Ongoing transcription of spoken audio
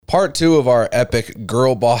part 2 of our epic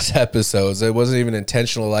girl boss episodes. It wasn't even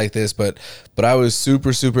intentional like this, but I was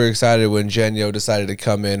super excited when Jen Yo decided to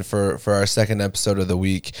come in for our second episode of the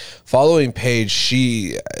week. Following Paige,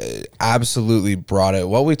 she absolutely brought it.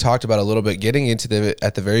 What we talked about a little bit, getting into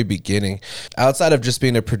at the very beginning, outside of just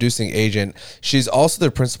being a producing agent, she's also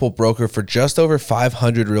the principal broker for just over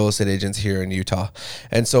 500 real estate agents here in Utah.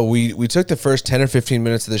 And so we took the first 10 or 15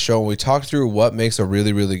 minutes of the show and we talked through what makes a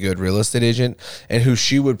really good real estate agent and who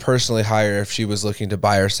she would personally hire if she was looking to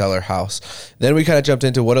buy or sell her house. Then we kind of jumped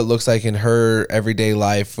into what it looks like in her everyday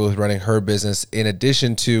life with running her business, in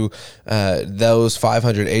addition to those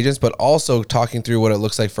 500 agents, but also talking through what it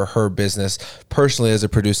looks like for her business personally as a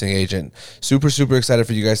producing agent. Super excited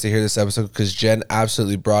for you guys to hear this episode because Jen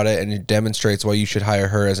absolutely brought it and it demonstrates why you should hire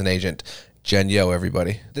her as an agent. Jen Yo,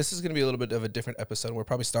 everybody. This is going to be a little bit of a different episode. We're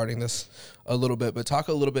probably starting this a little bit, but talk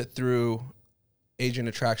a little bit through agent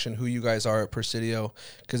attraction, who you guys are at Presidio,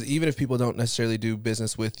 because even if people don't necessarily do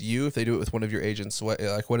business with you, if they do it with one of your agents, what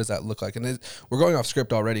does that look like? And we're going off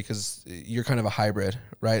script already because you're kind of a hybrid,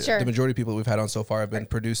 right? Sure. The majority of people we've had on so far have been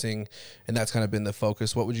producing, and that's kind of been the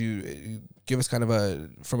focus. What would you give us kind of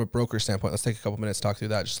from a broker standpoint? Let's take a couple minutes to talk through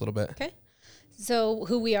that just a little bit. Okay. So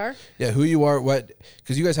who we are? Yeah, who you are,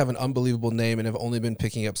 because you guys have an unbelievable name and have only been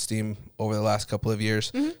picking up steam over the last couple of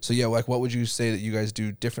years. Mm-hmm. So yeah, what would you say that you guys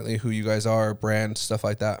do differently, who you guys are, brand, stuff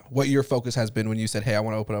like that? What your focus has been when you said, hey, I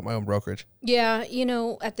want to open up my own brokerage? Yeah,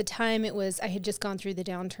 at the time I had just gone through the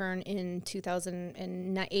downturn in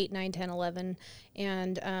 2008, 9, 10, 11,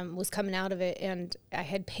 and was coming out of it, and I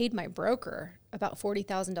had paid my broker about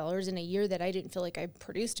 $40,000 in a year that I didn't feel like I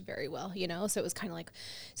produced very well, so it was kind of like,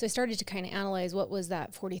 so I started to kind of analyze what was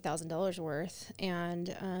that $40,000 worth,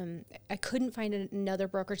 and I couldn't find another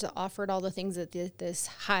brokerage that offered all the things that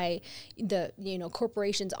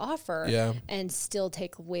corporations offer, and still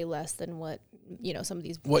take way less than what some of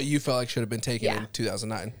these, what you felt like should have been taken in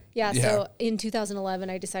 2009. Yeah. So in 2011,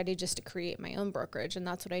 I decided just to create my own brokerage, and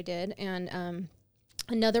that's what I did. And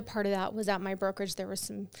another part of that was at my brokerage, there were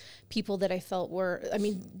some people that I felt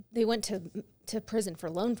they went to prison for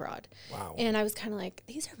loan fraud. Wow. And I was kind of like,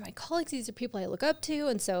 these are my colleagues, these are people I look up to.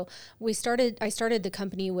 And so I started the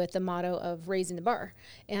company with the motto of raising the bar.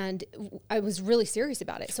 And I was really serious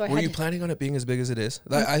about it. So were you planning on it being as big as it is?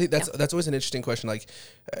 I think that's always an interesting question. Like,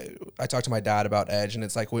 I talked to my dad about Edge, and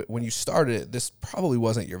it's like, when you started it, this probably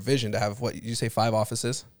wasn't your vision to have, what, you say 5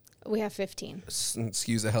 offices? We have 15.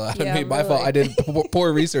 Excuse the hell out of me. My fault. I did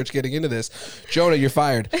poor research getting into this. Jonah, you're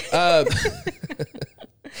fired.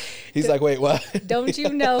 He's like, wait, what? Don't you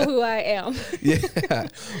know who I am? Yeah.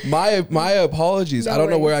 My apologies. No I don't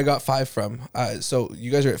worries. Know where I got 5 from. So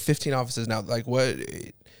you guys are at 15 offices now. Like, what?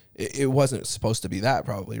 It wasn't supposed to be that,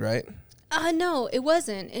 probably, right? No, it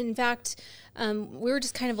wasn't. In fact, we were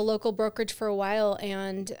just kind of a local brokerage for a while,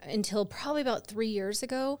 and until probably about 3 years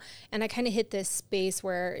ago. And I kind of hit this space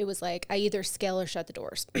where it was like, I either scale or shut the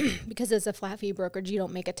doors because as a flat fee brokerage, you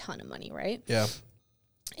don't make a ton of money, right? Yeah.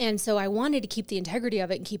 And so I wanted to keep the integrity of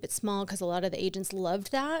it and keep it small because a lot of the agents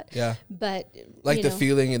loved that. Yeah. But like the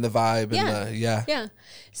feeling and the vibe Yeah.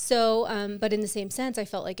 So, but in the same sense, I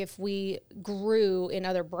felt like if we grew in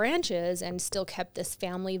other branches and still kept this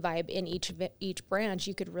family vibe in each branch,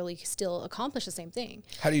 you could really still accomplish the same thing.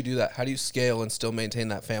 How do you do that? How do you scale and still maintain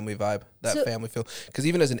that family vibe, family feel? Because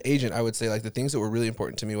even as an agent, I would say like the things that were really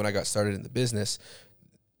important to me when I got started in the business,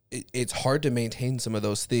 it's hard to maintain some of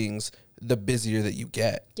those things the busier that you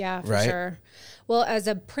get. Yeah, for sure. Well, as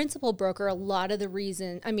a principal broker, as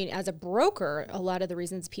a broker, a lot of the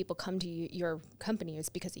reasons people come to your company is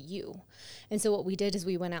because of you. And so what we did is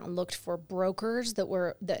we went out and looked for brokers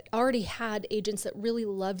that already had agents that really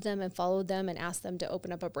loved them and followed them and asked them to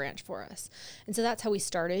open up a branch for us. And so that's how we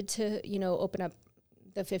started to, open up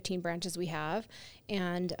the 15 branches we have.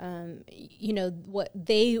 And, what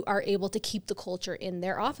they are able to keep the culture in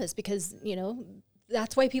their office because,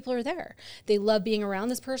 that's why people are there. They love being around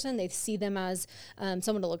this person. They see them as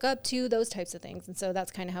someone to look up to, those types of things. And so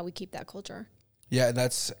that's kind of how we keep that culture. Yeah, and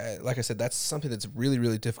that's, like I said, that's something that's really,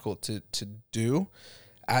 really difficult to do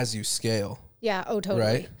as you scale. Yeah, totally.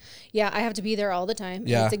 Right? Yeah, I have to be there all the time.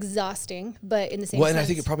 Yeah. It's exhausting, but in the same sense. And I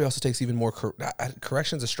think it probably also takes even more,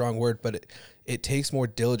 correction's a strong word, but it takes more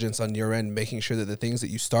diligence on your end, making sure that the things that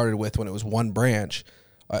you started with when it was one branch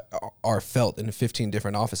are felt in 15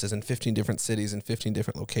 different offices in 15 different cities and 15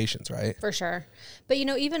 different locations, right? For sure. But,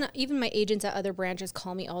 even my agents at other branches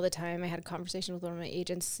call me all the time. I had a conversation with one of my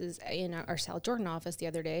agents in our South Jordan office the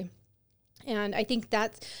other day. And I think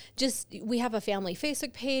that's we have a family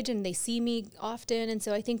Facebook page and they see me often. And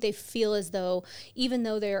so I think they feel as though, even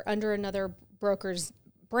though they're under another broker's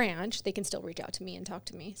branch, they can still reach out to me and talk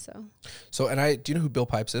to me. So do you know who Bill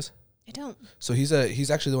Pipes is? I don't. So he's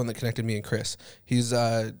actually the one that connected me and Chris.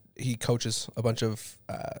 He coaches a bunch of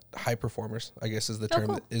high performers, I guess is the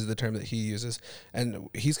term that he uses. And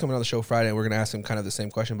he's coming on the show Friday, and we're going to ask him kind of the same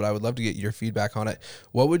question, but I would love to get your feedback on it.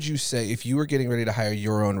 What would you say if you were getting ready to hire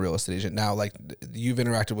your own real estate agent now, like you've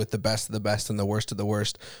interacted with the best of the best and the worst of the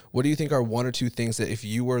worst? What do you think are one or two things that if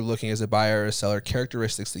you were looking as a buyer or a seller,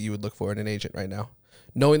 characteristics that you would look for in an agent right now?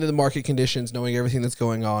 Knowing the market conditions, knowing everything that's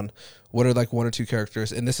going on, what are like one or two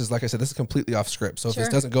characters? And this is, like I said, this is completely off script. So if this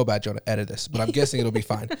doesn't go bad, Jonah, edit this. But I'm guessing it'll be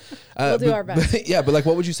fine. We'll do our best. But like,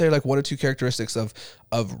 what would you say, like one or two characteristics of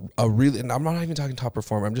a really, and I'm not even talking top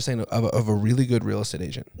performer, I'm just saying of a really good real estate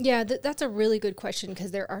agent? Yeah, that's a really good question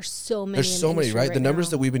because there are so many. There's so many, right? The numbers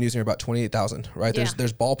now that we've been using are about 28,000, right?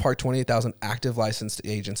 There's ballpark 28,000 active licensed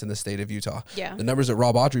agents in the state of Utah. Yeah. The numbers that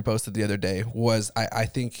Rob Audrey posted the other day was, I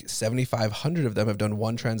think 7,500 of them have done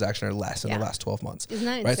one transaction or less in the last 12 months. Isn't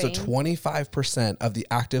that right? insane? So 25% of the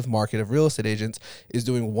active market of real estate agents is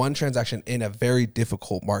doing one transaction in a very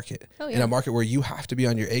difficult market. In a market where you have to be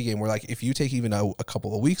on your A game, where like if you take even a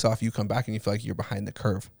couple of weeks off, you come back and you feel like you're behind the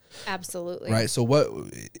curve. Absolutely. Right. So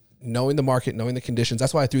knowing the market, knowing the conditions,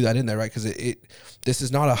 that's why I threw that in there, right? Because this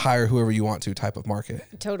is not a hire whoever you want to type of market.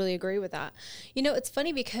 I totally agree with that. You know, it's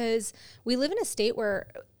funny because we live in a state where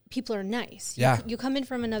people are nice. You come in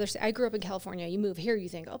from another state. I grew up in California. You move here, you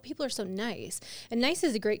think, oh, people are so nice. And nice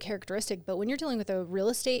is a great characteristic, but when you're dealing with a real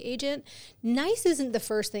estate agent, nice isn't the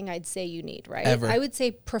first thing I'd say you need, right? Ever. I would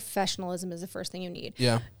say professionalism is the first thing you need.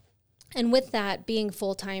 Yeah. And with that, being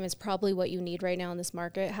full-time is probably what you need right now in this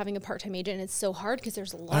market. Having a part-time agent, and it's so hard because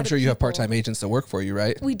there's a lot I'm of sure you have people. part-time agents that work for you,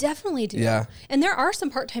 right? We definitely do. Yeah. And there are some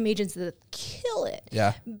part-time agents that kill it.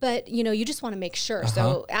 Yeah. But, you know, you just want to make sure.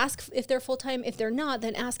 So ask if they're full-time. If they're not,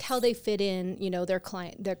 then ask how they fit in, you know, their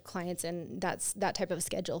clients, and that's that type of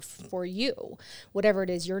schedule for you, whatever it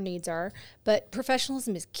is your needs are. But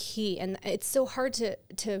professionalism is key. And it's so hard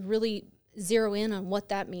to really zero in on what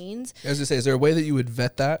that means. As I say, is there a way that you would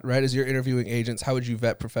vet that, right? As you're interviewing agents, how would you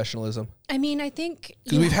vet professionalism? I mean, I think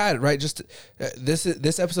because we've had, right, just this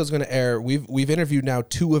episode is going to air. We've interviewed now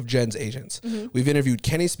 2 of Jen's agents. We've interviewed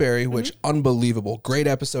Kenny Sperry, which unbelievable, great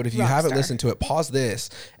episode. If you haven't listened to it, pause this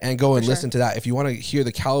and go and listen to that. If you want to hear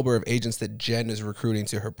the caliber of agents that Jen is recruiting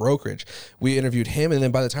to her brokerage, we interviewed him, and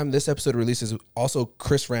then by the time this episode releases, also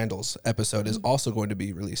Chris Randall's episode is also going to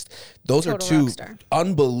be released. Those are 2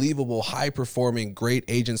 unbelievable, high performing, great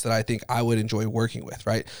agents that I think I would enjoy working with,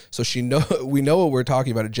 right? So we know what we're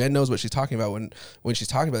talking about. Jen knows what she's talking about when she's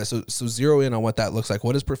talking about this. So zero in on what that looks like.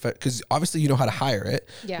 What is because obviously you know how to hire it,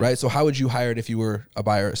 right? So how would you hire it if you were a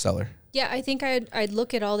buyer or a seller? Yeah, I think I'd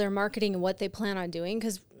look at all their marketing and what they plan on doing,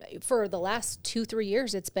 because for the last 2-3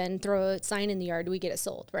 years, it's been throw a sign in the yard, we get it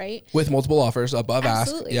sold, right? With multiple offers above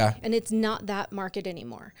Absolutely. ask. Yeah. And it's not that market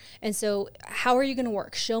anymore. And so how are you going to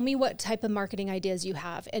work? Show me what type of marketing ideas you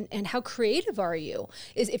have, and how creative are you?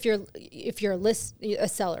 Is if you're a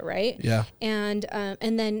seller, right? Yeah. And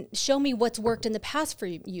then show me what's worked in the past for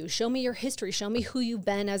you. Show me your history. Show me who you've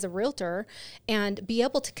been as a realtor, and be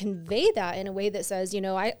able to convey that in a way that says, you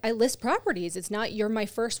know, I list properties. It's not you're my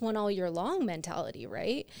first one all year long mentality,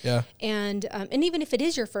 right? Yeah. And even if it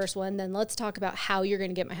is your first one, then let's talk about how you're going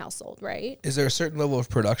to get my house sold, right? Is there a certain level of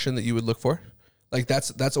production that you would look for? Like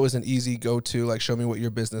that's always an easy go-to, like show me what your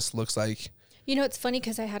business looks like. You know, it's funny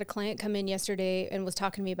because I had a client come in yesterday and was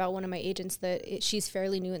talking to me about one of my agents that she's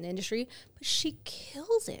fairly new in the industry, but she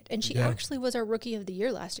kills it. And she actually was our rookie of the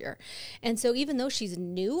year last year. And so even though she's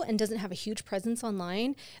new and doesn't have a huge presence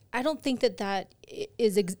online, I don't think that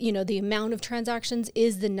is, you know, the amount of transactions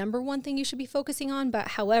is the number one thing you should be focusing on. But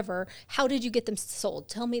however, how did you get them sold?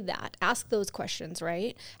 Tell me that. Ask those questions,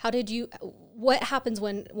 right? What happens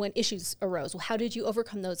when issues arose? Well, how did you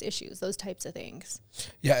overcome those issues? Those types of things.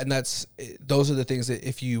 Yeah. And those are the things that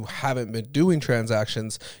if you haven't been doing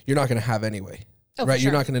transactions, you're not going to have anyway. Oh, right.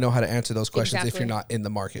 Sure. You're not going to know how to answer those questions if you're not in the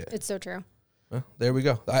market. It's so true. Well, there we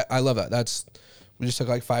go. I love that. We just took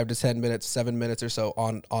like 5 to 10 minutes, 7 minutes or so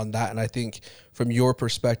on that. And I think from your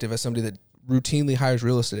perspective as somebody that routinely hires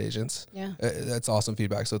real estate agents, that's awesome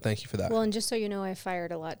feedback. So thank you for that. Well, and just so you know, I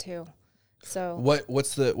fired a lot too. So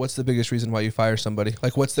what's the biggest reason why you fire somebody?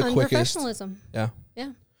 Like what's the quickest? Unprofessionalism. Yeah.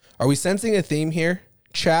 Yeah. Are we sensing a theme here?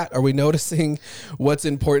 Chat, are we noticing what's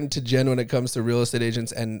important to Jen when it comes to real estate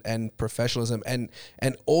agents and professionalism? And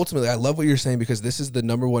ultimately, I love what you're saying, because this is the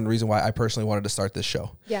number one reason why I personally wanted to start this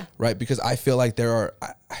show. Yeah. Right? Because I feel like there are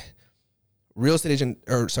real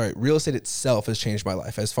estate itself has changed my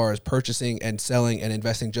life as far as purchasing and selling and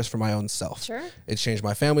investing just for my own self. Sure. It's changed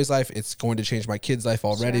my family's life. It's going to change my kids' life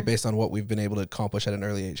already Sure. based on what we've been able to accomplish at an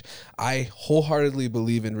early age. I wholeheartedly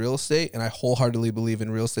believe in real estate, and I wholeheartedly believe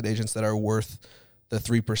in real estate agents that are worth the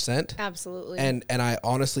 3%. Absolutely. And I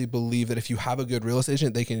honestly believe that if you have a good real estate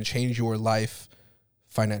agent, they can change your life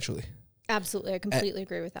financially. Absolutely. I completely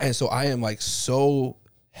agree with that. And so I am like so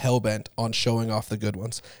hell-bent on showing off the good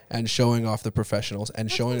ones and showing off the professionals and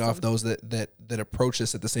showing off those that approach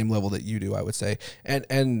this at the same level that you do, I would say.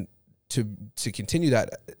 And to continue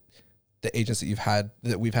that, the agents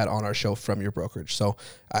that we've had on our show from your brokerage. So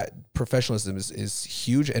professionalism is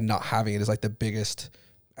huge, and not having it is like the biggest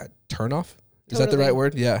turnoff. Is that the right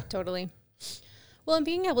word? Yeah. Totally. Well, and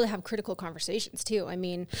being able to have critical conversations too. I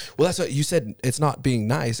mean, well, that's what you said. It's not being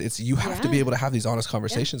nice. It's you have to be able to have these honest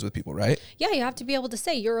conversations with people, right? Yeah, you have to be able to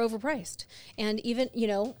say you're overpriced. And even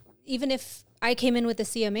if I came in with the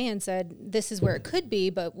CMA and said, this is where it could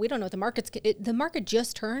be, but we don't know what the market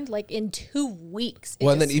just turned like in 2 weeks.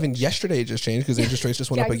 Well, and then even yesterday it just changed because interest rates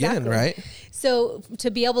just went up again, right? So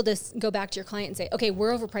to be able to go back to your client and say, okay,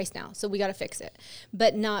 we're overpriced now, so we got to fix it,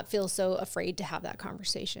 but not feel so afraid to have that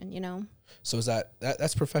conversation, So is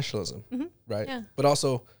that's professionalism, right? Yeah. But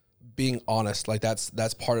also being honest, like that's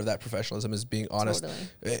part of that professionalism, is being honest.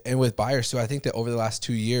 Totally. And with buyers too, I think that over the last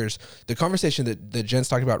 2 years, the conversation that Jen's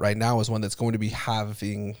talking about right now is one that's going to be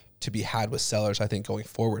having to be had with sellers, I think, going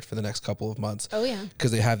forward for the next couple of months. Oh yeah.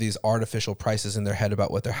 Because they have these artificial prices in their head about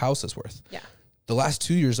what their house is worth. Yeah. The last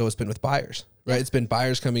 2 years though, it's been with buyers, right? Yeah. It's been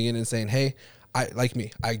buyers coming in and saying, hey,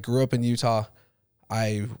 I grew up in Utah.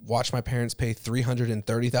 I watched my parents pay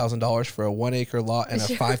 $330,000 for a 1 acre lot and a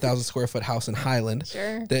 5,000 square foot house in Highland.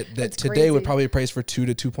 Sure. That That's today crazy. would probably appraise for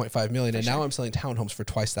 $2 to $2.5 million. And now I'm selling townhomes for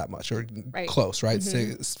twice that much, or close, right?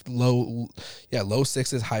 Low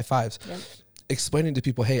sixes, high fives. Yep. Explaining to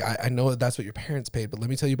people, hey, I know that's what your parents paid, but let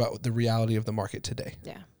me tell you about the reality of the market today.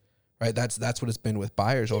 Yeah. Right. That's what it's been with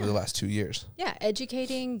buyers over the last 2 years. Yeah.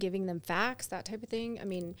 Educating, giving them facts, that type of thing. I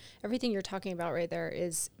mean, everything you're talking about right there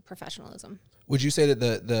is professionalism. Would you say that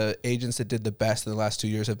the agents that did the best in the last 2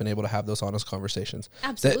 years have been able to have those honest conversations?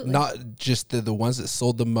 Absolutely. That not just the ones that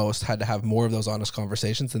sold the most had to have more of those honest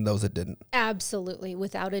conversations than those that didn't? Absolutely.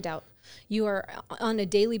 Without a doubt. You are on a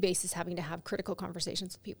daily basis having to have critical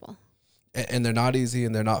conversations with people. And they're not easy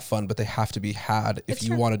and they're not fun, but they have to be had if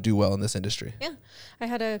you want to do well in this industry. Yeah. I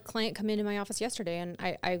had a client come into my office yesterday, and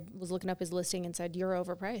I was looking up his listing and said, you're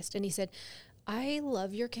overpriced. And he said, I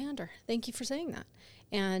love your candor. Thank you for saying that.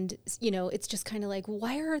 And, it's just kind of like,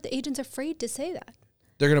 why are the agents afraid to say that?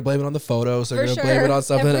 They're going to blame it on the photos. They're going to blame it on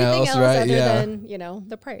something else, right? Other than,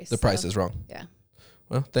 the price. The price is wrong. Yeah.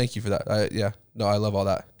 Well, thank you for that. I love all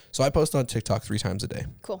that. So I post on TikTok 3 times a day.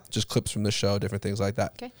 Cool. Just clips from the show, different things like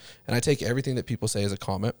that. Okay. And I take everything that people say as a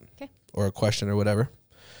comment or a question or whatever,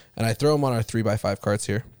 and I throw them on our 3x5 cards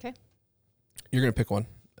here. Okay. You're going to pick one,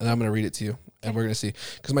 and I'm going to read it to you, and we're going to see.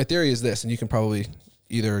 Because my theory is this, and you can probably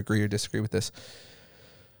either agree or disagree with this.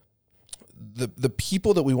 The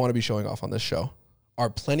people that we want to be showing off on this show are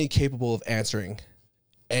plenty capable of answering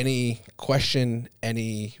any question,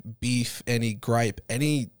 any beef, any gripe,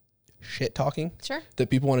 any shit talking that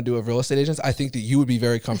people want to do of real estate agents. I think that you would be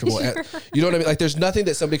very comfortable at, you know what I mean? Like there's nothing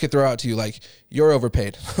that somebody could throw out to you like, you're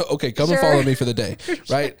overpaid. Okay, come and follow me for the day,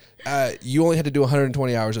 right? You only had to do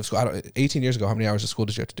 120 hours of school. 18 years ago, how many hours of school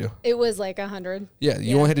did you have to do? It was like 100. Yeah,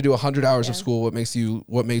 you only had to do 100 hours of school. What makes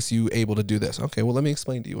you able to do this? Okay, well, let me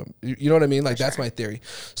explain to you. You know what I mean? Like that's my theory.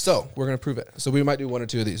 So we're going to prove it. So we might do 1 or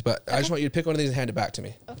 2 of these, but I just want you to pick one of these and hand it back to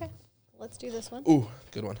me. Okay, let's do this one. Ooh,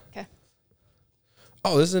 good one. Okay.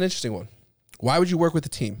 Oh, this is an interesting one. Why would you work with a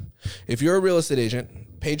team? If you're a real estate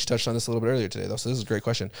agent, Paige touched on this a little bit earlier today, though, so this is a great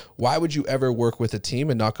question. Why would you ever work with a team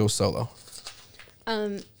and not go solo?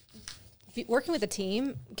 Working with a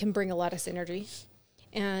team can bring a lot of synergy.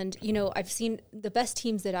 And, I've seen the best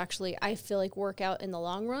teams that actually I feel like work out in the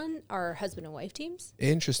long run are husband and wife teams.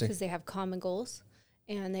 Interesting. Because they have common goals.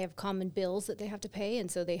 And they have common bills that they have to pay,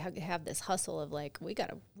 and so they have this hustle of like we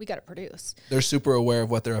gotta produce. They're super aware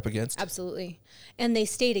of what they're up against. Absolutely, and they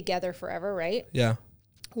stay together forever, right? Yeah.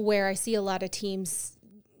 Where I see a lot of teams,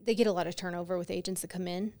 they get a lot of turnover with agents that come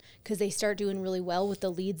in because they start doing really well with the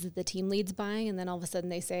leads that the team leads buying, and then all of a sudden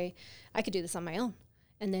they say, "I could do this on my own,"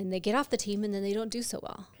 and then they get off the team and then they don't do so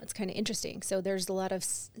well. It's kind of interesting. So there's a lot of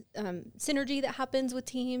synergy that happens with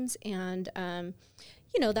teams, and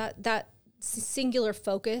that singular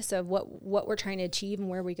focus of what we're trying to achieve and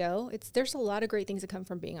where we go. There's a lot of great things that come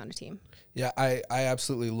from being on a team. Yeah, I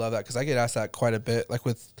absolutely love that because I get asked that quite a bit. Like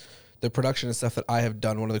with the production and stuff that I have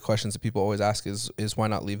done, one of the questions that people always ask is why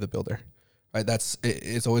not leave the builder, right?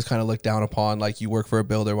 It's always kind of looked down upon. Like, you work for a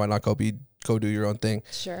builder, why not go do your own thing?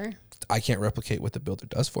 Sure. I can't replicate what the builder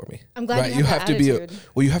does for me. I'm glad right? you have that attitude.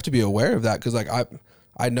 You have to be aware of that, because like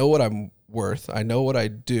I know what I'm worth. I know what I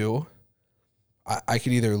do. I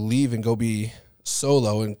could either leave and go be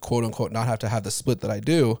solo and quote unquote not have to have the split that I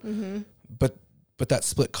do, but that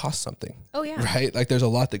split costs something. Oh yeah. Right? Like, there's a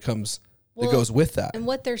lot that goes with that. And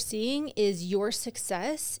what they're seeing is your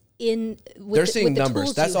success they're seeing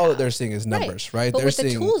numbers. That's all that they're seeing is numbers, right? But they're with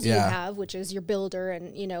seeing the tools you have, which is your builder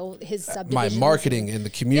and, his subdivision. My marketing and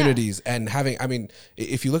the communities and having, I mean,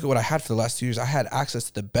 if you look at what I had for the last 2 years, I had access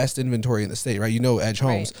to the best inventory in the state, right? Edge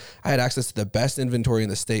Homes. Right. I had access to the best inventory in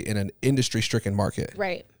the state in an industry stricken market.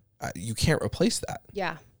 Right. You can't replace that.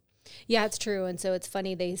 Yeah. Yeah, it's true. And so it's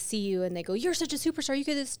funny, they see you and they go, you're such a superstar, you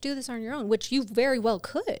could just do this on your own, which you very well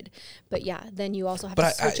could. But yeah, then you also have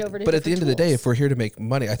to switch over to But at the end tools. of the day, if we're here to make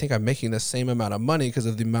money, I think I'm making the same amount of money because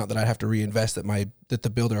of the amount that I'd have to reinvest that the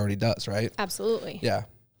builder already does, right? Absolutely. Yeah.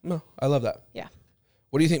 No, I love that. Yeah.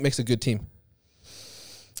 What do you think makes a good team?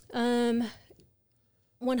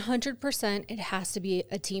 100%, it has to be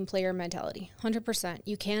a team player mentality. 100%.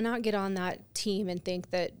 You cannot get on that team and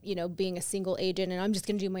think that, being a single agent and I'm just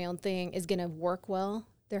going to do my own thing is going to work well.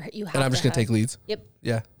 I'm just going to take leads. Yep.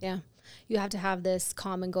 Yeah. Yeah. You have to have this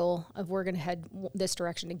common goal of we're going to head this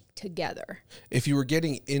direction together. If you were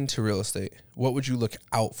getting into real estate, what would you look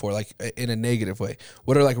out for, like in a negative way?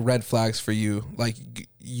 What are like red flags for you? Like,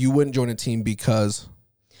 you wouldn't join a team because...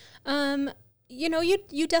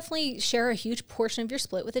 You definitely share a huge portion of your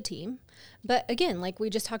split with a team. But again, like we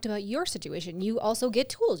just talked about your situation, you also get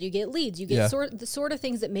tools, you get leads, you get the sort of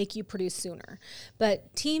things that make you produce sooner.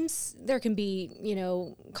 But teams, there can be,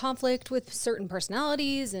 conflict with certain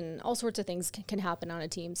personalities and all sorts of things can happen on a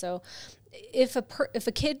team. So if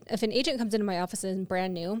an agent comes into my office and is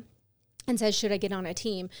brand new and says, should I get on a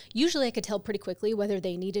team? Usually I could tell pretty quickly whether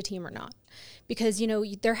they need a team or not. Because,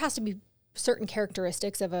 there has to be certain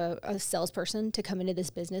characteristics of a salesperson to come into this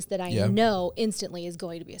business that I know instantly is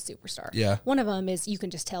going to be a superstar. Yeah. One of them is you can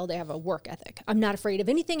just tell they have a work ethic. I'm not afraid of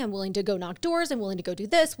anything. I'm willing to go knock doors. I'm willing to go do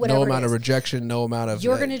this, whatever. No amount of rejection, no amount of...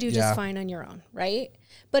 You're going to do just fine on your own, right?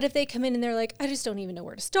 But if they come in and they're like, I just don't even know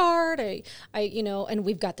where to start. And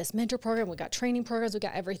we've got this mentor program, we've got training programs, we've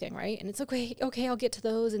got everything, right? And it's okay, I'll get to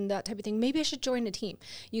those and that type of thing. Maybe I should join a team.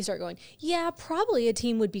 You start going, yeah, probably a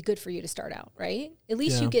team would be good for you to start out, right? At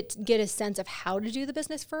least you get a sense of how to do the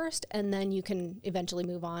business first, and then you can eventually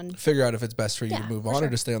move on. Figure out if it's best for you to move on or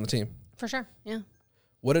to stay on the team. For sure, yeah.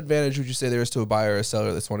 What advantage would you say there is to a buyer or a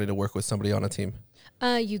seller that's wanting to work with somebody on a team?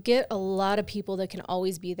 You get a lot of people that can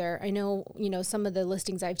always be there. I know, some of the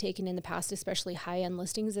listings I've taken in the past, especially high-end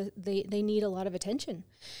listings, they need a lot of attention.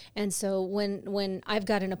 And so when I've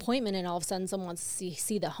got an appointment and all of a sudden someone wants to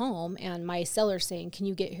see the home and my seller's saying, can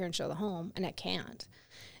you get here and show the home? And I can't.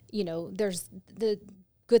 There's the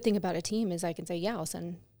good thing about a team is I can say, yeah, I'll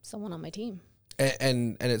send someone on my team.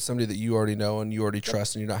 And it's somebody that you already know and you already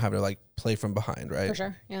trust, and you're not having to like play from behind, right? For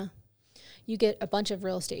sure, yeah. You get a bunch of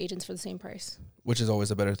real estate agents for the same price. Which is always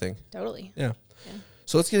a better thing. Totally. Yeah.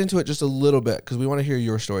 So let's get into it just a little bit, because we want to hear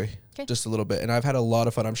your story just a little bit. And I've had a lot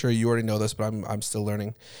of fun. I'm sure you already know this, but I'm still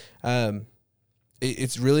learning.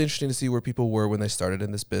 It's really interesting to see where people were when they started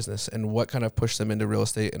in this business and what kind of pushed them into real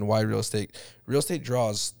estate and why real estate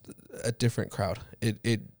draws a different crowd.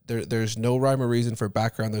 There's no rhyme or reason for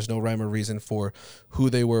background. There's no rhyme or reason for who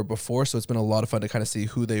they were before. So it's been a lot of fun to kind of see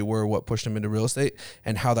who they were, what pushed them into real estate,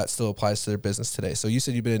 and how that still applies to their business today. So you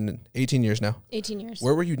said you've been 18 years now. 18 years.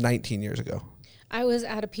 Where were you 19 years ago? I was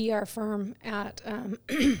at a PR firm, at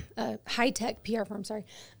a high-tech PR firm, sorry.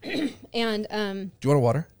 And do you want a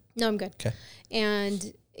water? No, I'm good. Okay.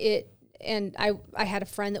 And I had a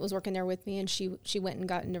friend that was working there with me, and she went and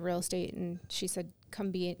got into real estate, and she said,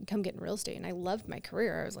 come get in real estate. And I loved my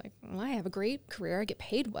career. I was like, well, I have a great career. I get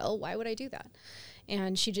paid well. Why would I do that?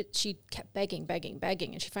 And she kept begging.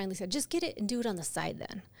 And she finally said, just get it and do it on the side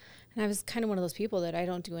then. And I was kind of one of those people that I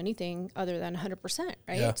don't do anything other than 100%,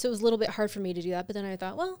 right? Yeah. So it was a little bit hard for me to do that. But then I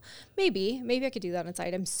thought, well, maybe I could do that on the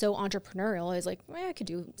side. I'm so entrepreneurial. I was like, well, I could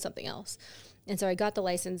do something else. And so I got the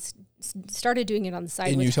license, started doing it on the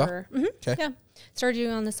side with Utah? her. Mm-hmm. Okay. Yeah. Started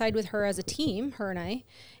doing it on the side with her as a team, her and I.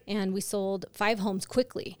 And we sold 5 homes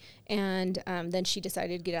quickly. And then she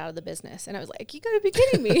decided to get out of the business. And I was like, you got to be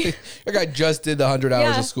kidding me. Your guy just did the 100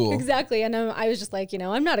 hours of school. Exactly. And I was just like,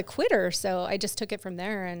 I'm not a quitter. So I just took it from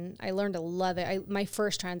there, and I learned to love it. My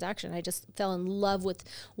first transaction, I just fell in love with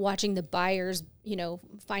watching the buyers,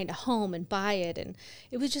 find a home and buy it. And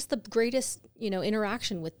it was just the greatest,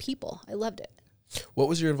 interaction with people. I loved it. What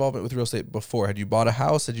was your involvement with real estate before? Had you bought a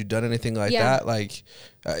house? Had you done anything like that? Like,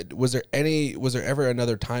 was there ever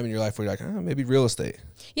another time in your life where you're like, oh, maybe real estate?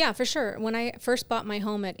 Yeah, for sure. When I first bought my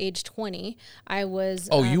home at age 20, I was...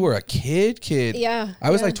 Oh, you were a kid? Yeah. I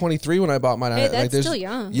was like 23 when I bought mine. Hey, that's like, still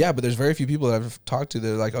young. Yeah, but there's very few people that I've talked to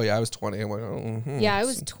that are like, oh yeah, I was 20. I'm like, oh. Yeah, I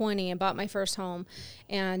was 20 and bought my first home.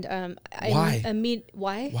 And Why?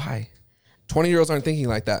 Why? Why? 20-year-olds aren't thinking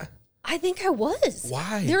like that. I think I was.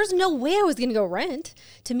 Why? There's no way I was going to go rent.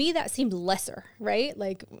 To me, that seemed lesser, right?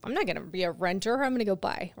 Like, I'm not going to be a renter. I'm going to go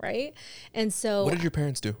buy, right? And so... What did your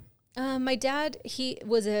parents do? My dad, he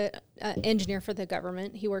was an engineer for the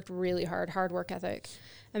government. He worked really hard work ethic.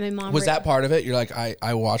 And my mom... Was that part of it? You're like,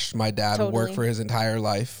 I watched my dad Totally. work for his entire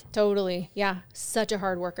life. Totally. Yeah. Such a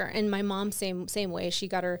hard worker. And my mom, same way. She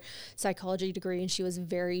got her psychology degree and she was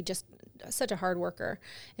just such a hard worker.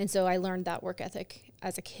 And so I learned that work ethic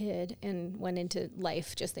as a kid and went into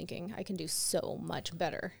life just thinking I can do so much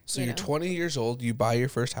better. So you're 20 years old. You buy your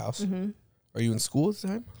first house. Mm-hmm. Are you in school at the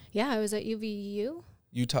time? Yeah. I was at UVU.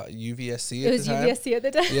 UVSC at the time? It was UVSC at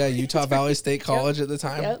the time. Yeah. Utah Valley State College at the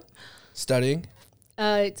time. Yep. Studying?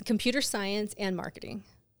 It's computer science and marketing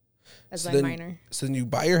as my minor. So then you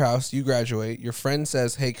buy your house, you graduate, your friend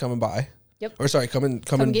says, hey, come and buy. Yep. Or sorry, come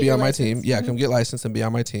and be your on my license. team. Yeah, come get licensed and be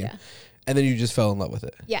on my team. Yeah. And then you just fell in love with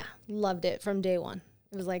it. Yeah. Loved it from day one.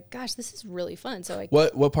 It was like, gosh, this is really fun. So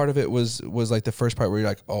what part of it was like the first part where you're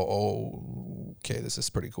like, oh, okay, this is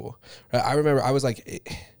pretty cool. Right? I remember I was like,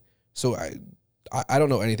 so I don't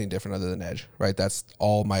know anything different other than Edge, right? That's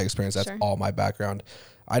all my experience. That's all my background.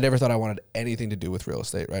 I never thought I wanted anything to do with real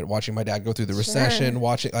estate, right? Watching my dad go through the recession,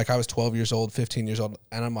 like I was 12 years old, 15 years old,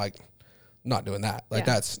 and I'm like, not doing that. Like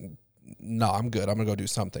I'm good. I'm gonna go do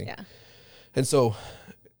something. Yeah. And so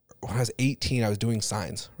when I was 18, I was doing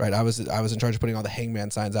signs, right? I was in charge of putting all the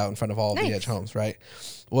hangman signs out in front of all of the Edge homes, right?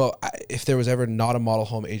 Well, if there was ever not a model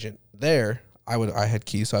home agent there, I had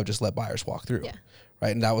keys, so I would just let buyers walk through,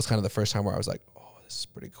 right? And that was kind of the first time where I was like, oh, this is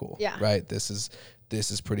pretty cool, right? This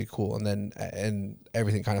is pretty cool. And then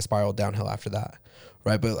everything kind of spiraled downhill after that,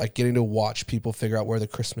 right? But like getting to watch people figure out where the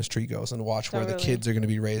Christmas tree goes and watch where the kids are going to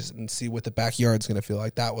be raised and see what the backyard's going to feel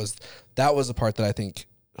like, that was the part that I think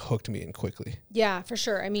hooked me in quickly. Yeah, for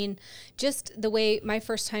sure. I mean, just the way my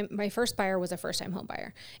first buyer was a first-time home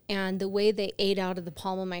buyer, and the way they ate out of the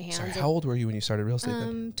palm of my hands. Sorry, how old were you when you started real estate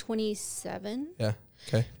then? 27. Yeah.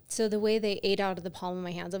 Okay. So the way they ate out of the palm of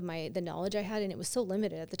my hands of the knowledge I had, and it was so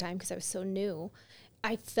limited at the time because I was so new,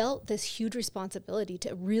 I felt this huge responsibility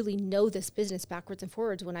to really know this business backwards and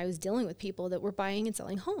forwards when I was dealing with people that were buying and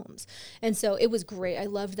selling homes. And so it was great. I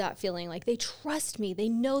loved that feeling. Like they trust me. They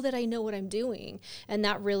know that I know what I'm doing. And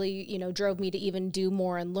that really, drove me to even do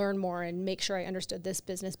more and learn more and make sure I understood this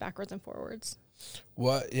business backwards and forwards.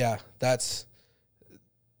 Yeah, that's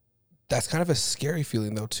kind of a scary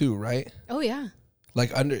feeling though too, right? Oh yeah.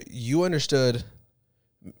 Like you understood,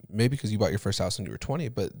 maybe because you bought your first house when you were 20,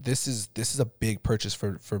 but this is a big purchase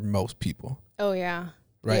for most people. Oh yeah.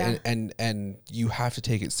 Right. Yeah. And you have to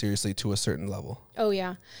take it seriously to a certain level. Oh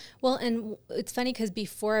yeah. Well, and it's funny because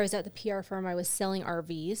before I was at the PR firm, I was selling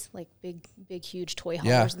RVs, like big, huge toy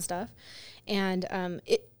haulers and stuff. And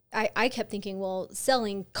I kept thinking, well,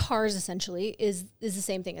 selling cars essentially is the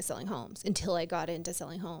same thing as selling homes until I got into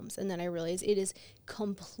selling homes. And then I realized it is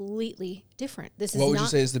completely different. What would you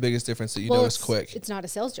say is the biggest difference that you noticed quick? It's not a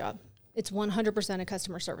sales job. It's 100% a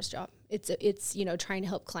customer service job. It's trying to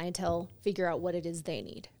help clientele figure out what it is they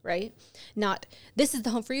need, right? Not, this is the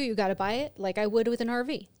home for you, you got to buy it, like I would with an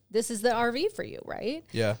RV. This is the RV for you, right?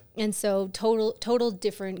 Yeah. And so total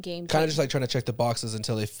different game. Kind of just like trying to check the boxes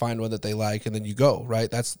until they find one that they like, and then you go,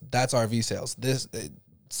 right? That's RV sales.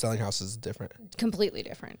 Selling houses is different. Completely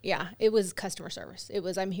different. Yeah. It was customer service. It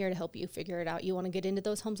was, I'm here to help you figure it out. You want to get into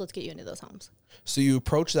those homes? Let's get you into those homes. So you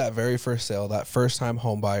approach that very first sale, that first time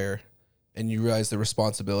home buyer, and you realize the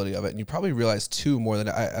responsibility of it. And you probably realize too, more than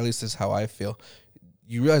at least this is how I feel.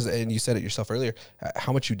 You realize, and you said it yourself earlier,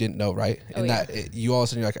 how much you didn't know, right? And you all of a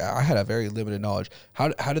sudden, you're like, I had a very limited knowledge. How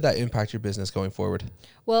did that impact your business going forward?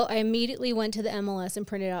 Well, I immediately went to the MLS and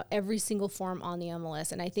printed out every single form on the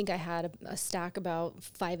MLS. And I think I had a stack about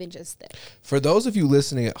 5 inches thick. For those of you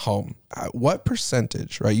listening at home, what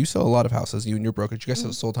percentage, right? You sell a lot of houses, you and your brokerage. You guys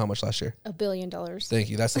have sold how much last year? $1 billion. Thank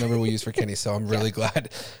you. That's the number we use for Kenny. So I'm really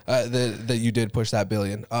glad that you did push that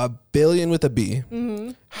billion. $1 billion with a B.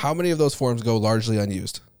 Mm-hmm. How many of those forms go largely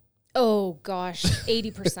unused? Oh gosh,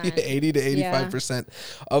 80%. 80 to 85%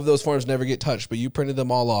 of those forms never get touched, but you printed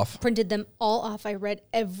them all off. Printed them all off. I read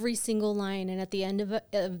every single line, and at the end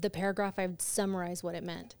of the paragraph, I would summarize what it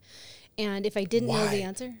meant. And if I didn't know the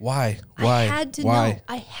answer, Why? I had to know.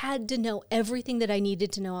 I had to know everything that I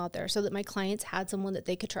needed to know out there so that my clients had someone that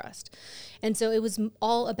they could trust. And so it was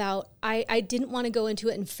all about, I didn't want to go into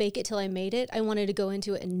it and fake it till I made it. I wanted to go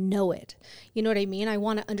into it and know it. You know what I mean? I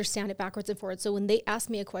want to understand it backwards and forwards. So when they asked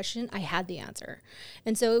me a question, I had the answer.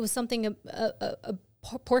 And so it was something, a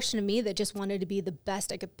portion of me that just wanted to be the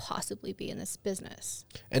best I could possibly be in this business.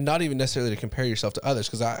 And not even necessarily to compare yourself to others,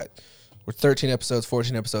 because we're 13 episodes,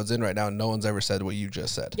 14 episodes in right now, and no one's ever said what you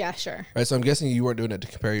just said. Yeah, sure. Right, so I'm guessing you weren't doing it to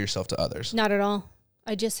compare yourself to others. Not at all.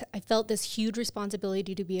 I felt this huge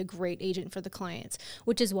responsibility to be a great agent for the clients,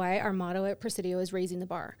 which is why our motto at Presidio is raising the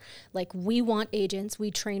bar. Like, we want agents,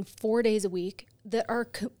 we train 4 days a week that are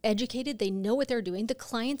educated, they know what they're doing. The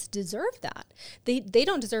clients deserve that. They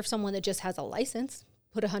don't deserve someone that just has a license,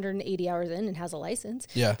 put 180 hours in and has a license.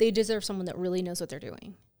 Yeah. They deserve someone that really knows what they're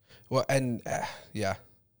doing. Well, and yeah.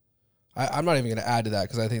 I'm not even going to add to that,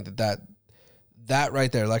 because I think that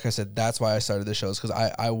right there, like I said, that's why I started this show, is because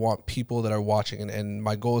I want people that are watching, and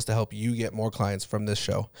my goal is to help you get more clients from this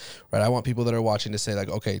show, right? I want people that are watching to say, like,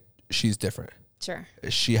 okay, she's different. Sure.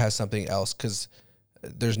 She has something else, because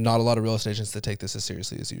there's not a lot of real estate agents that take this as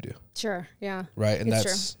seriously as you do. Sure, yeah. Right, and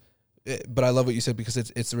it's that's... But I love what you said, because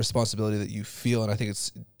it's a responsibility that you feel, and I think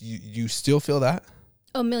it's you still feel that.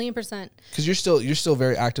 Oh, 1,000,000%. Because you're still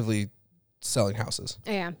very actively selling houses.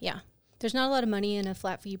 I am, yeah. There's not a lot of money in a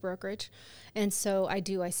flat fee brokerage. And so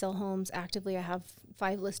I sell homes actively. I have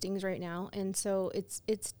 5 listings right now. And so it's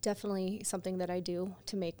definitely something that I do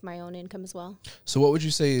to make my own income as well. So what would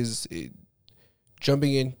you say is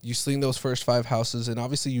jumping in, you sling those first 5 houses, and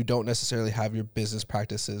obviously you don't necessarily have your business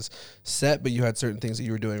practices set, but you had certain things that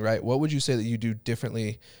you were doing right. What would you say that you do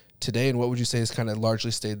differently today, and what would you say has kind of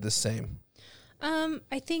largely stayed the same?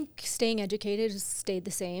 I think staying educated has stayed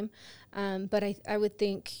the same. But I would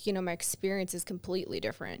think, my experience is completely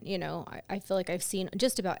different. I feel like I've seen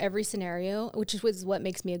just about every scenario, which is what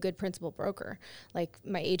makes me a good principal broker. Like,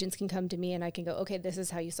 my agents can come to me and I can go, okay, this is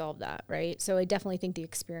how you solve that, right? So I definitely think the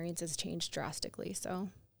experience has changed drastically. So.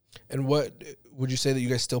 And what would you say that you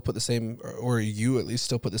guys still put the same, or you at least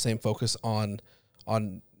still put the same focus on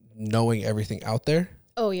knowing everything out there?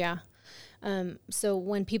 Oh, yeah. So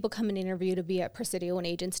when people come and interview to be at Presidio, when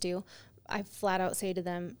agents do, I flat out say to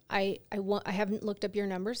them, I haven't looked up your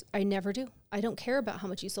numbers. I never do. I don't care about how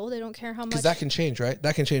much you sold. I don't care how much. Because that can change, right?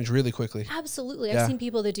 That can change really quickly. Absolutely. Yeah. I've seen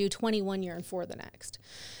people that do 21 year and 4 the next.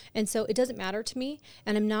 And so it doesn't matter to me.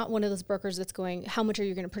 And I'm not one of those brokers that's going, how much are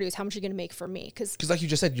you going to produce? How much are you going to make for me? Because like you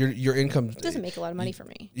just said, your income doesn't make a lot of money for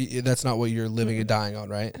me. That's not what you're living and dying on,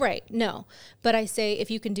 right? Right. No. But I say,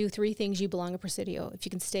 if you can do 3 things, you belong at Presidio. If you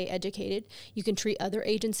can stay educated, you can treat other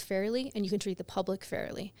agents fairly, and you can treat the public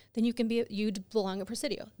fairly, then you belong at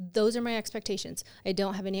Presidio. Those are my expectations. I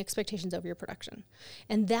don't have any expectations over your production.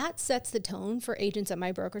 And that sets the tone for agents at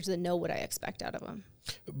my brokerage that know what I expect out of them.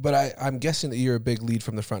 But I'm guessing that you're a big lead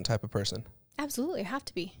from the front type of person. Absolutely. I have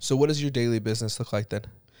to be. So what does your daily business look like then?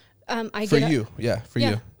 For you.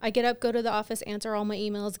 I get up, go to the office, answer all my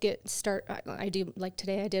emails, I do, like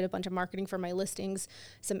today I did a bunch of marketing for my listings,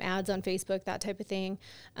 some ads on Facebook, that type of thing.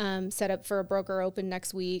 Set up for a broker open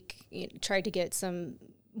next week, tried to get some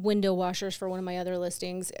window washers for one of my other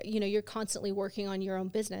listings. You're constantly working on your own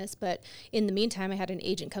business, but in the meantime, I had an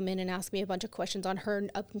agent come in and ask me a bunch of questions on her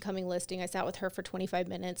up and coming listing. I sat with her for 25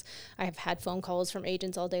 minutes. I have had phone calls from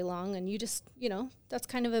agents all day long, and that's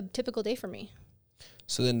kind of a typical day for me.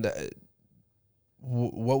 So then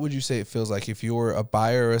what would you say it feels like if you're a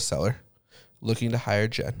buyer or a seller looking to hire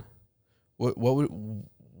Jen?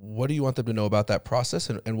 What do you want them to know about that process,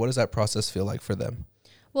 and what does that process feel like for them?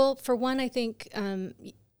 Well, for one, I think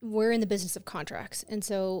we're in the business of contracts. And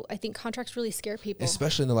so I think contracts really scare people.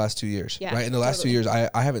 Especially in the last 2 years, yeah, right? In the last 2 years, I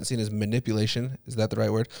haven't seen as manipulation. Is that the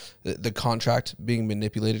right word? The contract being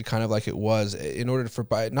manipulated kind of like it was in order for,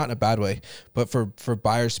 not in a bad way, but for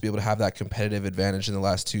buyers to be able to have that competitive advantage in the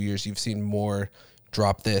last 2 years. You've seen more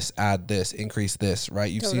drop this, add this, increase this,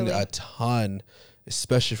 right? You've seen a ton,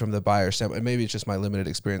 especially from the buyer standpoint. And maybe it's just my limited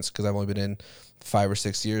experience because I've only been in 5 or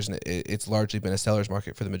 6 years, and it's largely been a seller's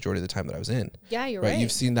market for the majority of the time that I was in. Yeah, you're right.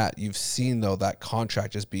 You've seen though that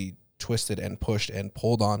contract just be twisted and pushed and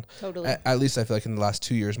pulled on. Totally. At least I feel like in the last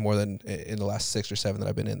 2 years more than in the last 6 or 7 that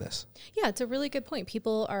I've been in this. Yeah, it's a really good point.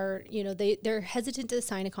 People are, they're hesitant to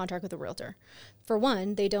sign a contract with a realtor. For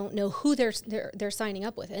one, they don't know who they're signing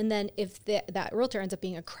up with. And then if that realtor ends up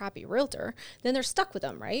being a crappy realtor, then they're stuck with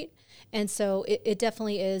them, right? And so it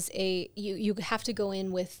definitely is you have to go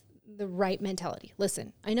in with the right mentality.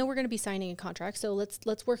 Listen, I know we're going to be signing a contract, so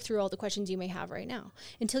let's work through all the questions you may have right now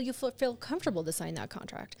until you feel comfortable to sign that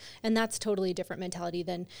contract. And that's totally a different mentality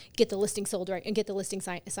than get the listing sold right and get the listing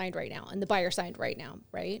signed right now and the buyer signed right now,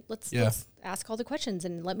 right? Let's ask all the questions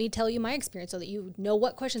and let me tell you my experience so that you know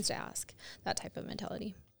what questions to ask. That type of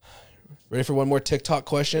mentality. Ready for one more TikTok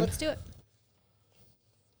question? Let's do it.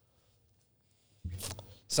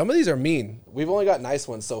 Some of these are mean. We've only got nice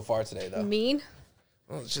ones so far today, though. Mean?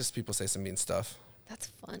 Well, it's just people say some mean stuff. That's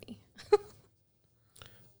funny.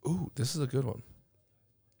 Ooh, this is a good one.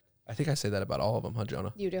 I think I say that about all of them, huh,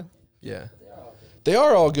 Jonah? You do. Yeah. They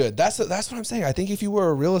are all good. That's what I'm saying. I think if you were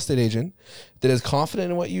a real estate agent that is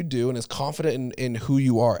confident in what you do and is confident in who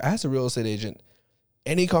you are as a real estate agent,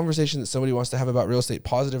 any conversation that somebody wants to have about real estate,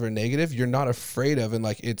 positive or negative, you're not afraid of. And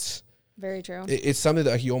like, it's very true. It's something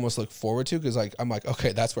that you almost look forward to because like I'm like,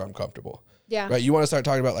 okay, that's where I'm comfortable. Yeah. Right. You want to start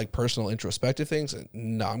talking about like personal introspective things?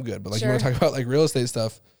 No, I'm good. But like Sure. you want to talk about like real estate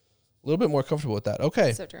stuff, a little bit more comfortable with that.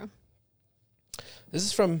 Okay. So true. This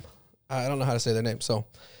is from, I don't know how to say their name. So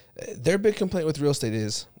their big complaint with real estate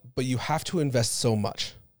is, but you have to invest so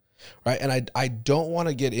much. Right. And I don't want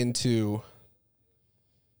to get into,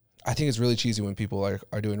 I think it's really cheesy when people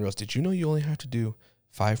are doing real estate. You know, you only have to do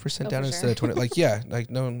 5% down instead of 20. Like, yeah, like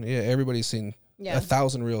no, yeah, everybody's seen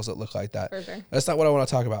 1,000 reels that look like that. For sure. That's not what I want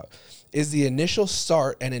to talk about. Is the initial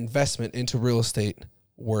start and investment into real estate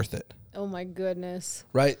worth it? Oh my goodness.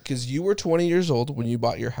 Right? Because you were 20 years old when you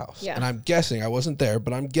bought your house. Yeah. And I'm guessing, I wasn't there,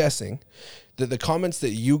 but I'm guessing that the comments that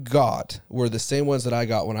you got were the same ones that I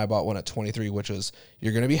got when I bought one at 23, which was,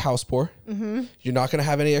 you're going to be house poor. Mm-hmm. You're not going to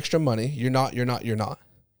have any extra money. You're not.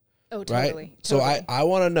 Oh, totally. Right? So I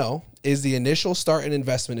want to know, is the initial start and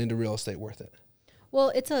investment into real estate worth it?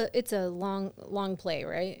 Well, it's a long play,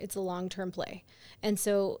 right? It's a long-term play. And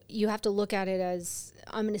so you have to look at it as,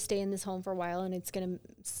 I'm going to stay in this home for a while and it's going to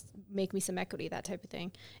make me some equity, that type of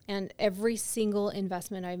thing. And every single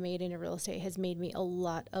investment I've made into real estate has made me a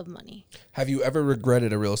lot of money. Have you ever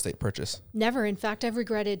regretted a real estate purchase? Never. In fact, I've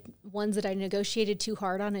regretted ones that I negotiated too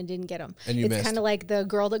hard on and didn't get them. And it's kind of like the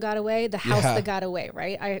girl that got away, the house that got away,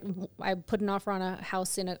 right? I put an offer on a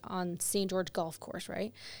house on St. George Golf Course,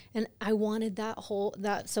 right? And I wanted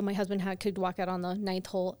so my husband could walk out on the 9th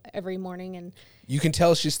hole every morning. And you can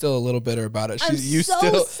tell she's still a little bitter about it. I'm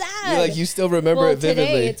so sad. You still remember it vividly.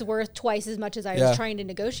 Today it's worth twice as much as I was trying to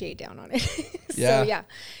negotiate down on it. So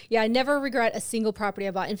I never regret a single property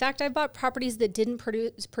I bought. In fact, I bought properties that didn't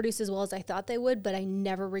produce as well as I thought they would, but I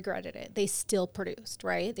never regretted it. They still produced,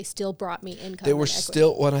 right? They still brought me income. They were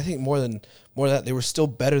still, well, I think more than that, they were still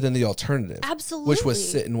better than the alternative. Absolutely. Which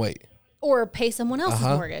was sit and wait. Or pay someone else's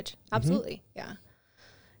mortgage. Absolutely. Mm-hmm.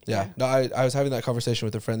 Yeah. No, I was having that conversation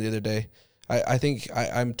with a friend the other day. I think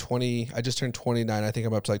I'm 20. I just turned 29. I think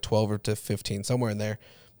I'm up to like 12 or to 15, somewhere in there.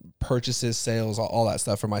 Purchases, sales, all that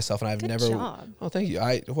stuff for myself. And I've never. Good job. Oh, thank you.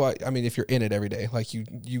 I mean, if you're in it every day, like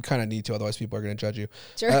you kind of need to, otherwise people are going to judge you.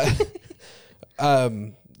 Sure.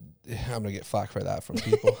 I'm going to get flack for that from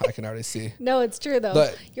people. I can already see. No, it's true though.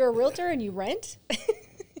 But you're a realtor and you rent.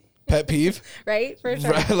 Pet peeve. Right? For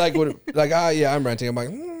sure. Right? Yeah, I'm renting. I'm like,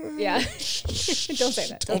 yeah. Don't say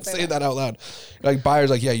that. Don't say that out loud. Like buyers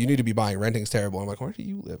like, yeah, you need to be buying. Renting's terrible. I'm like, where do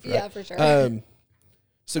you live? Right? Yeah, for sure.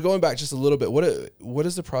 So going back just a little bit, what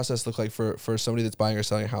does the process look like for somebody that's buying or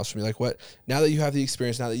selling a house from you? Like now that you have the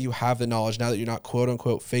experience, now that you have the knowledge, now that you're not quote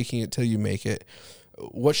unquote faking it till you make it,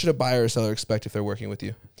 what should a buyer or seller expect if they're working with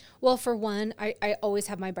you? Well, for one, I always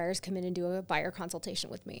have my buyers come in and do a buyer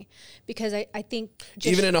consultation with me because I think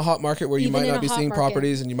even in a hot market where you might not be seeing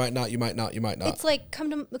properties and you might not. It's like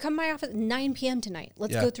come to my office at 9 p.m. tonight.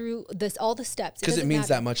 Let's go through all the steps. Because it means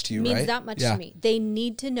that much to you, right? It means that much to me. They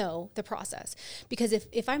need to know the process because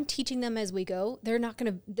if I'm teaching them as we go, they're not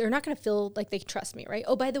gonna feel like they trust me, right?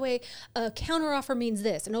 Oh, by the way, a counter offer means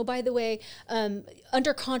this, and oh, by the way,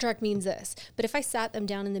 under contract means this. But if I sat them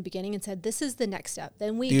down in the beginning and said, this is the next step,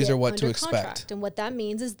 then these are what to expect. And what that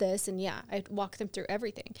means is this, and I walk them through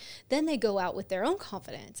everything. Then they go out with their own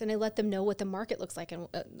confidence, and I let them know what the market looks like, and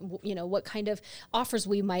what kind of offers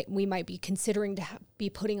we might be considering to be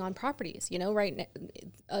putting on properties. Right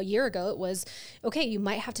a year ago it was, okay, you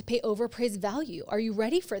might have to pay overappraised value. Are you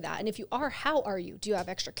ready for that? And if you are, how are you? Do you have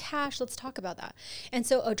extra cash? Let's talk about that. And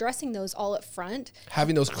so addressing those all up front,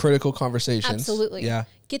 having those critical conversations, absolutely,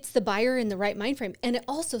 gets the buyer in the right mind frame, and it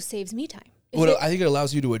also saves me time. Well, I think it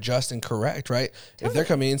allows you to adjust and correct, right? Totally. If they're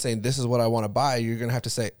coming in saying, this is what I want to buy, you're going to have to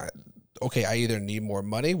say, okay, I either need more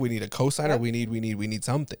money, we need a cosigner, we need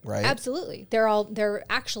something, right? Absolutely. They're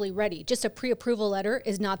actually ready. Just a pre-approval letter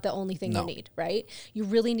is not the only thing you need, right? You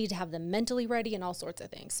really need to have them mentally ready and all sorts of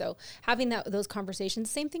things. So having those conversations,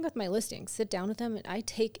 same thing with my listings. Sit down with them, and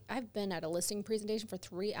I've been at a listing presentation for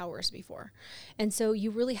 3 hours before. And so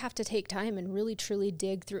you really have to take time and really truly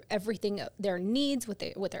dig through everything, their needs, what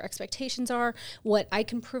their expectations are, what I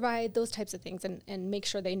can provide, those types of things, and make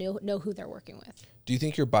sure they know who they're working with. Do you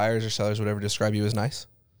think your buyers or sellers would ever describe you as nice?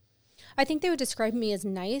 I think they would describe me as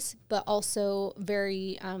nice, but also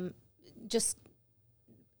very just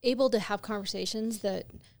able to have conversations that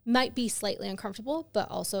might be slightly uncomfortable, but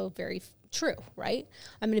also very true, right?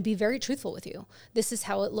 I'm going to be very truthful with you. This is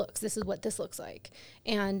how it looks. This is what this looks like.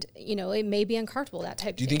 And, it may be uncomfortable, that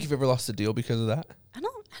type of thing. Do you think you've ever lost a deal because of that? I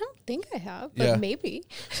don't think I have, but maybe.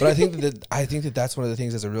 But I think that's one of the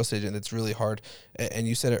things as a real estate agent that's really hard. And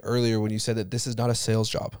you said it earlier when you said that this is not a sales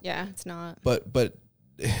job. Yeah, it's not. But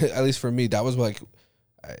at least for me, that was like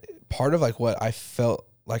part of like what I felt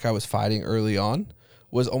like I was fighting early on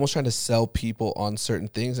was almost trying to sell people on certain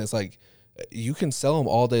things. And it's like, you can sell them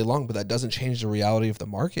all day long, but that doesn't change the reality of the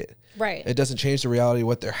market. Right. It doesn't change the reality of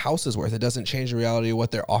what their house is worth. It doesn't change the reality of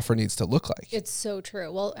what their offer needs to look like. It's so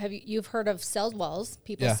true. Well, you've heard of sales walls?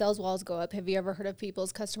 People's sales walls go up. Have you ever heard of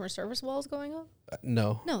people's customer service walls going up?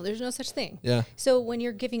 No. No, there's no such thing. Yeah. So when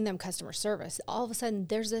you're giving them customer service, all of a sudden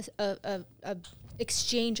there's a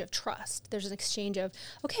exchange of trust. There's an exchange of,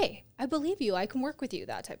 okay, I believe you, I can work with you,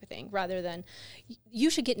 that type of thing, rather than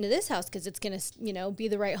you should get into this house because it's going to, be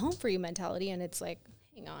the right home for you mentality. And it's like,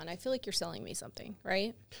 hang on, I feel like you're selling me something,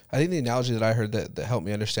 right? I think the analogy that I heard that helped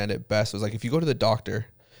me understand it best was like, if you go to the doctor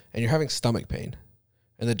and you're having stomach pain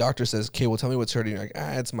and the doctor says, okay, well, tell me what's hurting. You're like,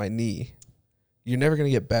 it's my knee. You're never going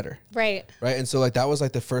to get better. Right. Right. And so like, that was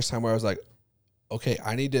like the first time where I was like, okay,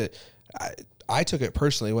 I took it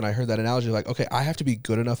personally when I heard that analogy, like, okay, I have to be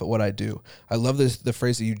good enough at what I do. I love the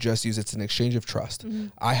phrase that you just used. It's an exchange of trust. Mm-hmm.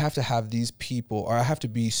 I have to have these people, or I have to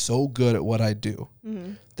be so good at what I do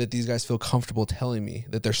that these guys feel comfortable telling me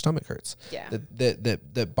that their stomach hurts. Yeah.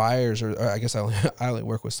 That buyers, or I guess I only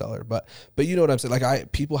work with seller, but you know what I'm saying?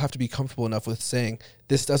 Like people have to be comfortable enough with saying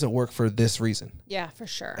this doesn't work for this reason. Yeah, for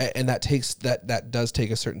sure. And that does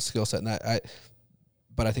take a certain skill set.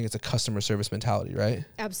 But I think it's a customer service mentality, right?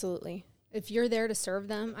 Absolutely. If you're there to serve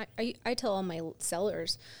them, I tell all my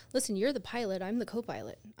sellers, listen, you're the pilot, I'm the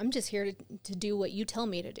co-pilot. I'm just here to do what you tell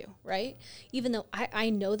me to do, right? Even though I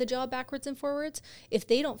know the job backwards and forwards, if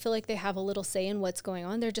they don't feel like they have a little say in what's going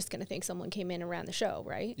on, they're just going to think someone came in and ran the show,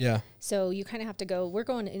 right? Yeah. So you kind of have to go, we're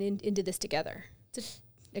going into this together. It's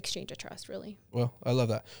an exchange of trust, really. Well, I love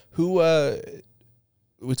that.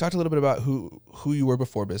 We talked a little bit about who you were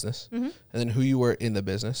before business, and then who you were in the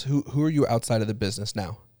business. Who are you outside of the business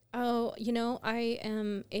now? Oh, I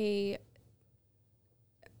am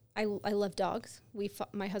I love dogs.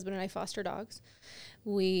 My husband and I foster dogs.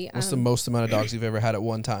 What's the most amount of dogs you've ever had at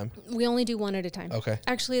one time? We only do one at a time. Okay.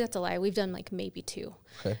 Actually, that's a lie. We've done like maybe 2.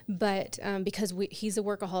 Okay. But because he's a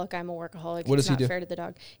workaholic, I'm a workaholic. What does he do? It's not fair to the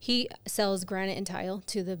dog. He sells granite and tile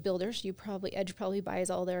to the builders. Edge probably buys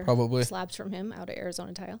all their slabs from him out of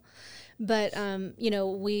Arizona Tile. But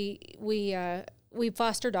we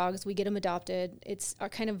foster dogs. We get them adopted. It's our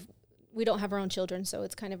we don't have our own children, so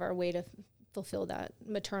it's kind of our way to fulfill that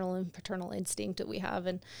maternal and paternal instinct that we have,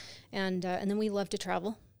 and then we love to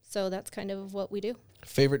travel. So that's kind of what we do.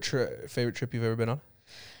 Favorite trip you've ever been on?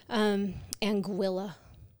 Anguilla.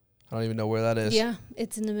 I don't even know where that is. Yeah,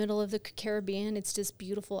 it's in the middle of the Caribbean. It's just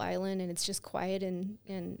beautiful island, and it's just quiet and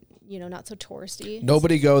not so touristy.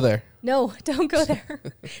 Nobody go there. No, don't go there.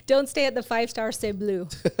 Don't stay at the 5-star C'est Bleu.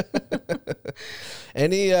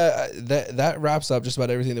 That wraps up just about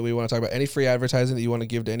everything that we want to talk about. Any free advertising that you want to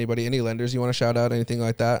give to anybody? Any lenders you want to shout out? Anything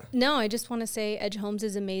like that? No, I just want to say Edge Homes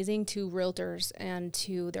is amazing to realtors and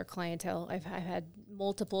to their clientele. I've had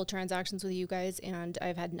multiple transactions with you guys, and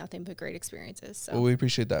I've had nothing but great experiences. So. Well, we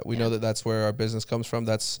appreciate that. We know that that's where our business comes from.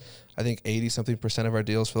 That's, I think, 80-something% of our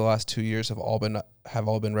deals for the last 2 years have all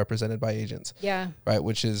been represented by agents. Yeah. Right,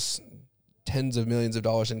 which is tens of millions of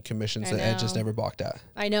dollars in commissions that Ed just never balked at.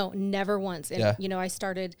 I know, never once. And, I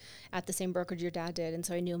started at the same brokerage your dad did, and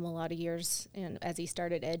so I knew him a lot of years, and as he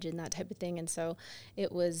started Edge and that type of thing, and so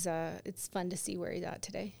it was, it's fun to see where he's at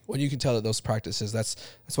today. Well, you can tell that those practices, that's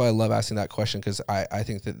why I love asking that question, because I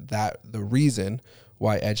think that the reason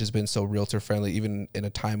why Edge has been so realtor friendly, even in a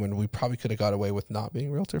time when we probably could have got away with not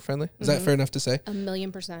being realtor friendly. Is that fair enough to say?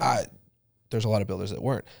 1,000,000%. There's a lot of builders that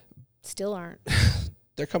weren't. Still aren't.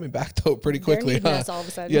 they're coming back though pretty quickly. They're needing us all of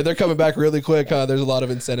a sudden. Yeah, they're coming back really quick. There's a lot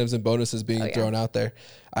of incentives and bonuses being thrown out there.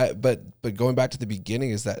 But going back to the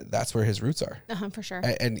beginning is that's where his roots are. For sure.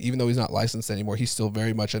 And even though he's not licensed anymore, he still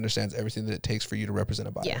very much understands everything that it takes for you to represent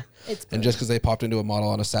a buyer. Yeah, and just because they popped into a model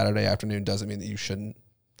on a Saturday afternoon doesn't mean that you shouldn't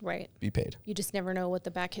be paid. You just never know what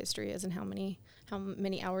the back history is and how many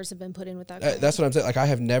hours have been put in with that. That's what I'm saying. Like I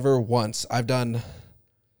have never once, I've done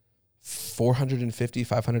 450,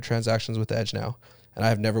 500 transactions with Edge now. And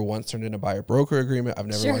I've never once turned in a buyer broker agreement. I've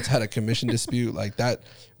never once had a commission dispute like that,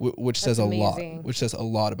 which says a lot, which says a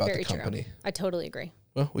lot about the company. True. I totally agree.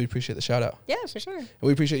 Well, we appreciate the shout out. Yeah, for sure. And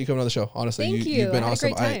we appreciate you coming on the show. Honestly, you've been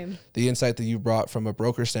awesome. Had a great time. The insight that you brought from a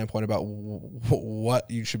broker standpoint about what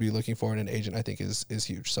you should be looking for in an agent, I think is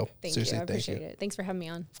huge. So seriously, I appreciate it. Thanks for having me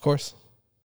on. Of course.